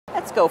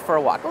let's go for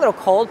a walk. A little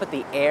cold, but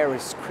the air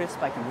is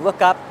crisp. I can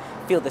look up,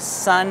 feel the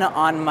sun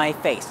on my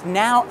face.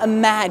 Now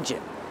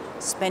imagine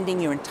spending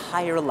your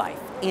entire life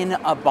in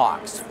a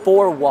box,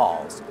 4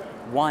 walls,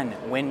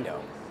 1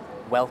 window.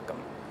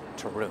 Welcome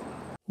to Room.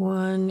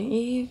 One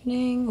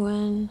evening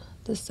when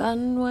the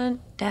sun went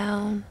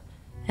down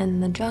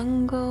and the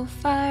jungle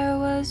fire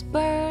was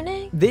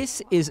burning.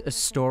 This is a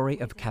story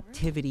of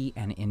captivity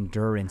and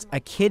endurance. A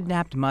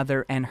kidnapped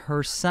mother and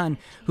her son,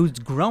 who's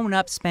grown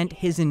up, spent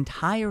his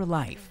entire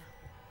life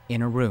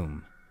in a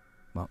room.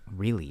 Well,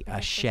 really,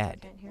 a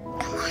shed.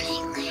 Good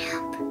morning,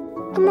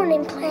 lamp. Good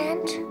morning,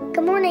 plant.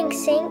 Good morning,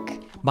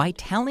 sink. By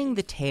telling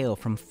the tale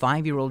from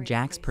 5-year-old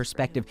Jack's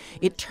perspective,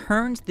 it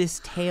turns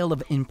this tale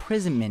of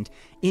imprisonment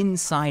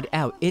inside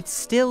out. It's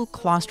still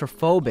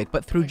claustrophobic,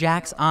 but through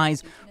Jack's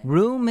eyes,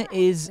 Room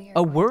is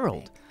a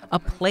world, a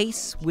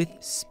place with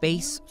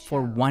space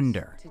for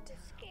wonder.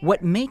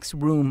 What makes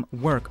Room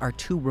work are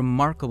 2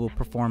 remarkable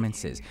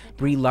performances.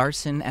 Brie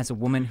Larson as a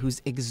woman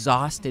who's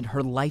exhausted,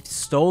 her life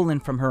stolen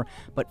from her,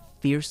 but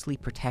fiercely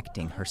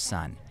protecting her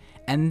son.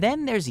 And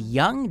then there's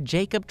young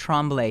Jacob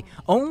Tremblay,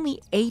 only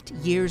 8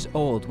 years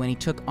old when he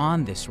took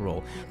on this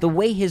role. The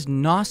way his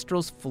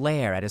nostrils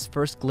flare at his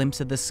first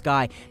glimpse of the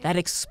sky, that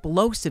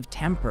explosive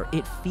temper,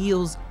 it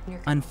feels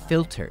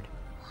unfiltered.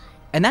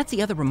 And that's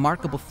the other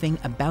remarkable thing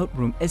about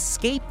Room.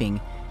 Escaping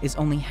is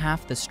only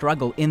half the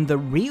struggle. In the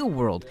real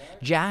world,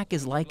 Jack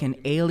is like an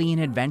alien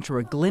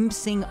adventurer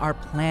glimpsing our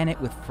planet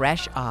with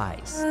fresh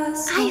eyes.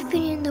 I've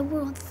been in the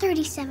world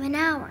 37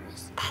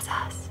 hours. That's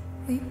us.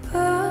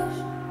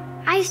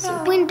 I've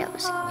seen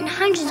windows and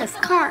hundreds of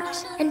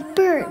cars and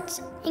birds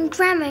and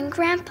Grandma and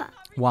Grandpa.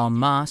 While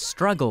Ma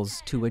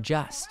struggles to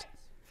adjust.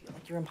 I feel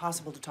like you're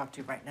impossible to talk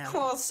to right now.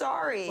 Oh,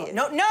 sorry.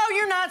 No,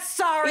 you're not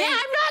sorry. Yeah, I'm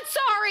not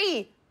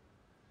sorry.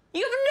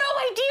 You have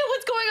no idea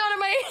what's going on in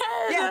my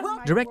head. Yeah,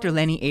 well, Director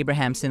Lenny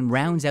Abrahamson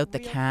rounds out the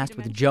cast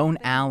with Joan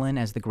Allen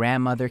as the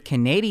grandmother,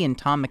 Canadian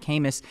Tom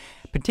McCamus,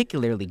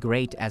 particularly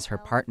great as her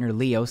partner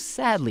Leo.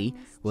 Sadly,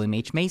 William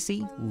H.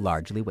 Macy,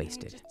 largely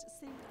wasted.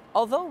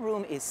 Although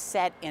Room is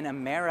set in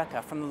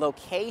America, from the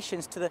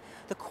locations to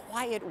the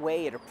quiet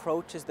way it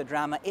approaches the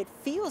drama, it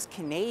feels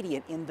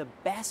Canadian in the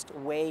best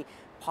way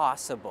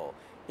possible.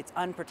 It's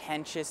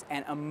unpretentious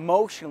and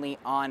emotionally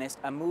honest,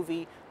 a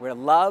movie where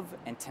love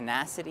and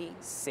tenacity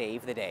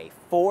save the day.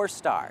 4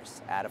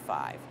 stars out of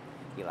 5.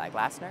 Eli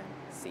Glasner,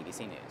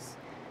 CBC News.